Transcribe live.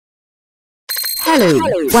Hello,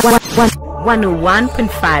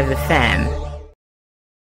 101.5 FM.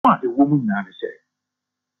 A woman now say,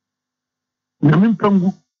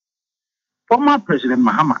 Namimpangu, former President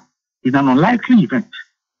Mahama, in an unlikely event,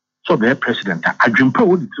 so the president, I dream pro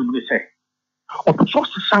would say, or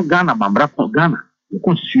Post Ghana, Mambrako Ghana, the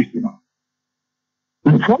constitution.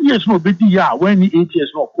 In 4 years, no big year, when 8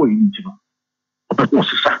 years, no point, but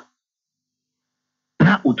what's that?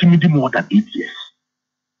 Now, ultimately more than 8 years.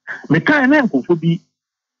 Meka and uncle for be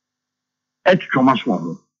at Thomas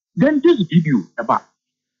Wong. Then this video about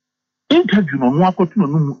interview no more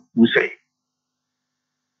no we say.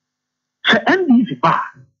 NDC bar.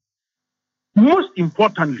 Most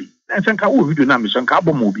importantly, I think I will video now, Miss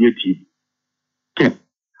Cabo Mobile TV. Okay.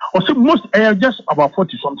 Also, most just about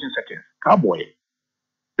 40 something seconds. Cowboy.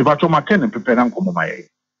 If I told my Ken and prepare and come my.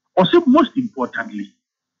 Also, most importantly,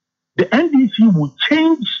 the NDC will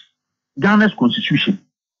change Ghana's constitution.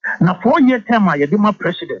 Now, 4 year term, I had my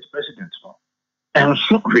president, no. And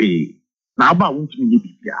so great. Now, about 1 million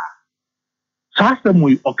BPR. So, ask them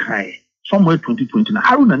we okay. Somewhere 2020. Now,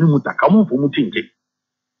 Haruna Nimuta, come on for Mutinje.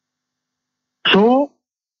 So,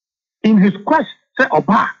 in his quest, say,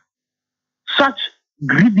 Oba, such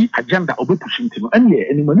greedy agenda, Oba pushing him, and yeah,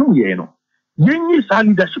 any money, you know. Yenny sa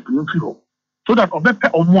leadership in Filo, so that Oba pe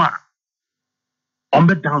omwa,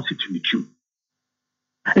 Ombe down sit with you.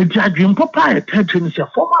 And the dream papa attention is a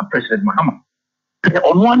former President Mahama.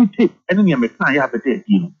 On one tape, and you may have a day,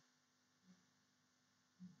 you know.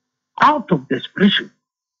 Out of desperation,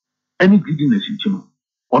 any greediness in Timo,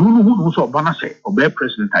 or no one who saw Banase, or Bear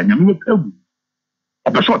President, I never tell you.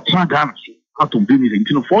 A person Ghana out of business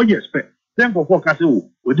in 4 years. Then for forecast,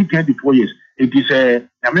 we did 4 years. It is a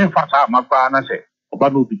main factor, my partner say,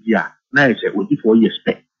 Obano Bigia. Now I say, we did 4 years.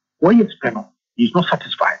 4 years, panel. He's not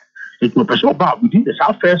satisfied. It will pursue about within the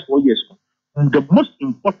South first 4 years. The most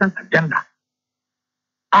important agenda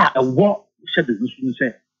are a war, said the Muslim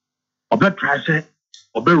say, Obe Trice,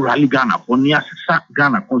 Obe Rally Ghana, for near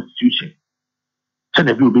Ghana Constitution. Said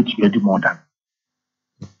the will be to do more than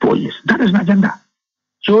 4 years. That is an agenda.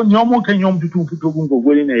 So, no more can young people go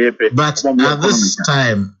winning a but at this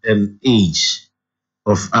time and age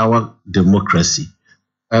of our democracy,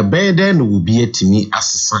 then will be to me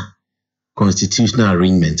as constitutional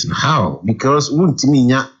arrangement. How? Because won't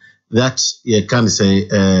mean that you can say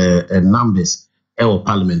numbers of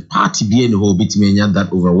parliament party being whole bit me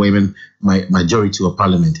that overwhelming majority of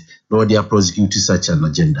parliament, nor they are prosecuting such an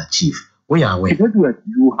agenda, chief. Where are we?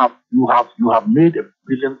 You have made a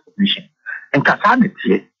brilliant submission. And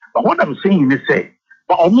Casanity, but what I'm saying is say,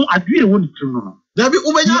 but I do want to know. There be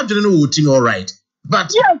all right.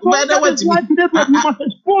 But yeah, so we must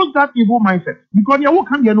expose that evil mindset because you won't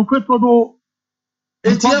come here no question.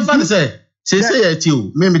 It's your father say it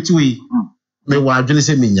you, maybe to me wa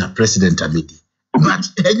say me president Amidi.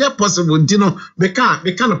 But it's possible, you know, we can't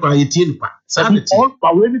apply it pa. All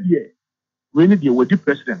but we need with the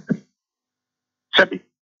president. Sabi.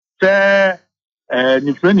 Say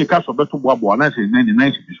ni friend ni ka so beto boabo na say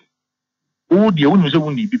 99 cities. O de wonu say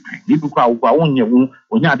wonu bi pen. Ni bi kwa wonye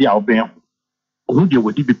onya de a oben ho. O de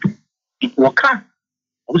wodi bi pen. Waka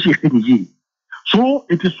o say ni. So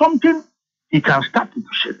it is something he can start to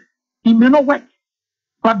push it. It may not work.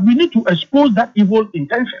 But we need to expose that evil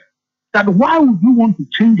intention. That why would you want to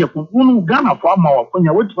change your Ghana for our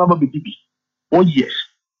Kenya? What about BB? Oh yes.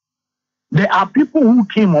 There are people who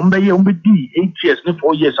came on the 8 years,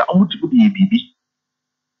 4 years,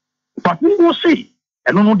 but we will say,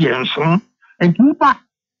 I don't know the answer. And to back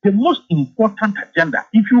the most important agenda,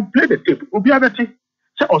 if you play the tape, will be able to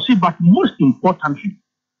say or see, but most importantly,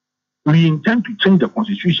 we intend to change the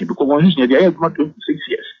constitution because constitution they have 26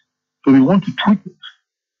 years. So we want to tweak it.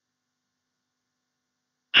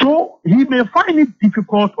 So he may find it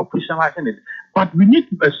difficult operationalizing it, but we need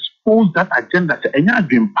to expose that agenda to any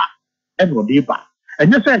dream back and what they back.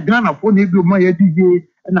 And just say Ghana for maybe my DJ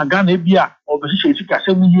and a Ghana Bia or the Shika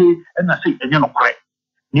 7 years and I say and you're not correct.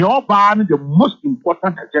 The most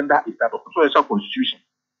important agenda is that of constitution.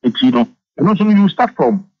 It's you know, and also you start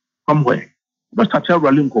from somewhere. You start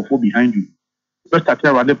rallying Kofo behind you. You start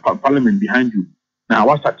rallying parliament behind you. Now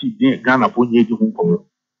what's that Ghana for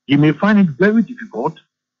you may find it very difficult.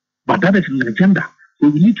 But that is an agenda. So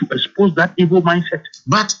we need to expose that evil mindset.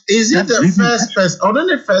 But is it the first person, or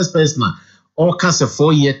the first person, or cast a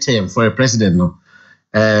 4 year term for a president? No,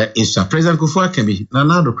 it's a President Kufuor can be.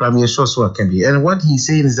 Now the Prime Minister can be. And what he's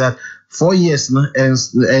saying is that 4 years, no, and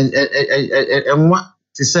what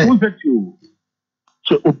to say?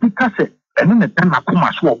 So Opika said, and then the time I come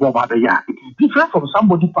as well about the year. It is different from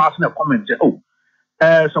somebody passing a comment. Say, oh,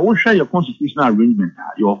 so we'll share your constitutional arrangement.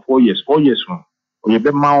 Your 4 years, 4 years from. Or you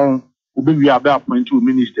be mount we are appointed to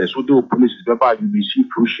ministers, so the police is about you receive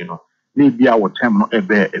fruition, maybe our term not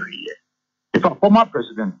every year. If a former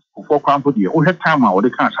president before Campo the all time or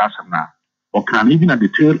the can't now, or can even at the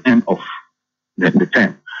tail end of the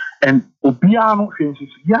term. And Obiano things is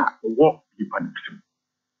work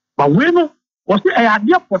but when was the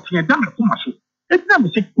idea for the done a commercial? It's not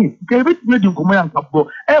 16, gave it reading command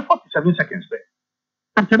for 47 seconds there.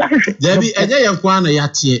 There be a day of one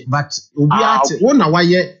yati, but Ubiate, one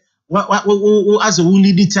away. What as a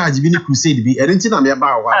woolly charge being crusade be anything on the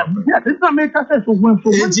about one. Yes, it's not make us so when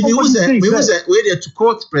we was waiting to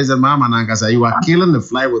quote President Mahama Nangasa, you are killing the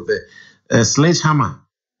fly with the sledgehammer.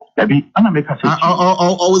 Debbie, Anna make us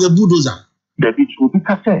or with the bulldozer. Debbie, will be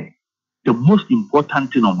say the most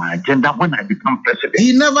important thing on my agenda when I become president.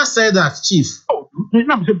 He never said that, Chief. Oh, he's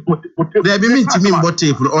not saying they be mean to me what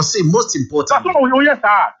or say most important. Oh, yes,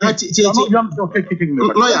 sir.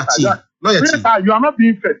 Lawyer, you are not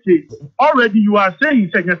being fair. Already you are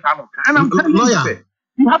saying yes, and I'm telling you,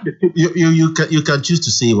 you have the paper. You can choose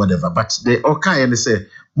to say whatever, but the okay and say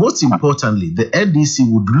most importantly, the NDC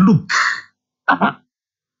would look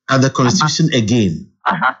at the constitution again.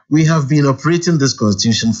 We have been operating this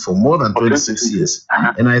constitution for more than 26 years,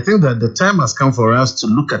 and I think that the time has come for us to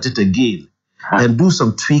look at it again and do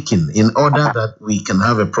some tweaking in order that we can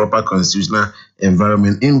have a proper constitutional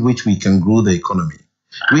environment in which we can grow the economy.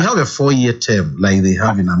 We have a 4-year term like they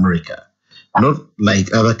have in America, not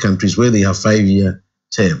like other countries where they have 5-year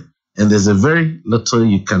term. And there's a very little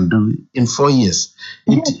you can do in 4 years.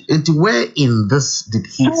 Where in this did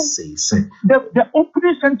he say? The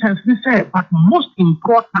opening sentence they say, but most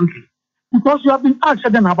importantly, because you have been asked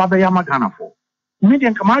about the Yamagana for.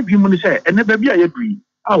 Median command human say, and never be I agree.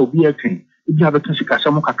 I will be a king. If you have a Kanshika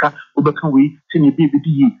Samokaka, Ubekanwi, Sini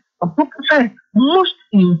BBD. But say, most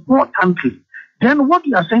importantly, then what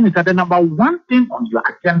you are saying is that the number one thing on your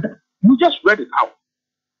agenda, you just read it out,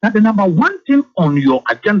 that the number one thing on your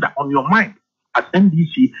agenda, on your mind as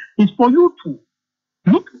NDC, is for you to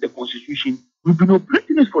look at the Constitution. We've been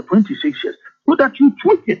operating this for 26 years, so that you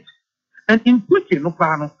tweak it. And in tweaking,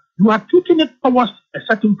 you are tweaking it towards a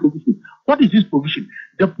certain provision. What is this provision?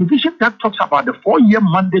 The provision that talks about the 4-year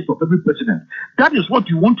mandate of every president. That is what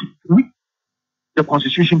you want to tweak the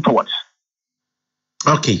Constitution towards.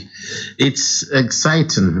 Okay, it's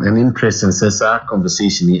exciting and interesting. Says our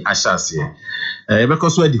conversation. I shall say,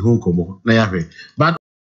 because we're the home combo. But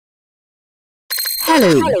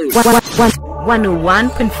hello,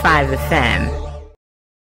 101.5 FM.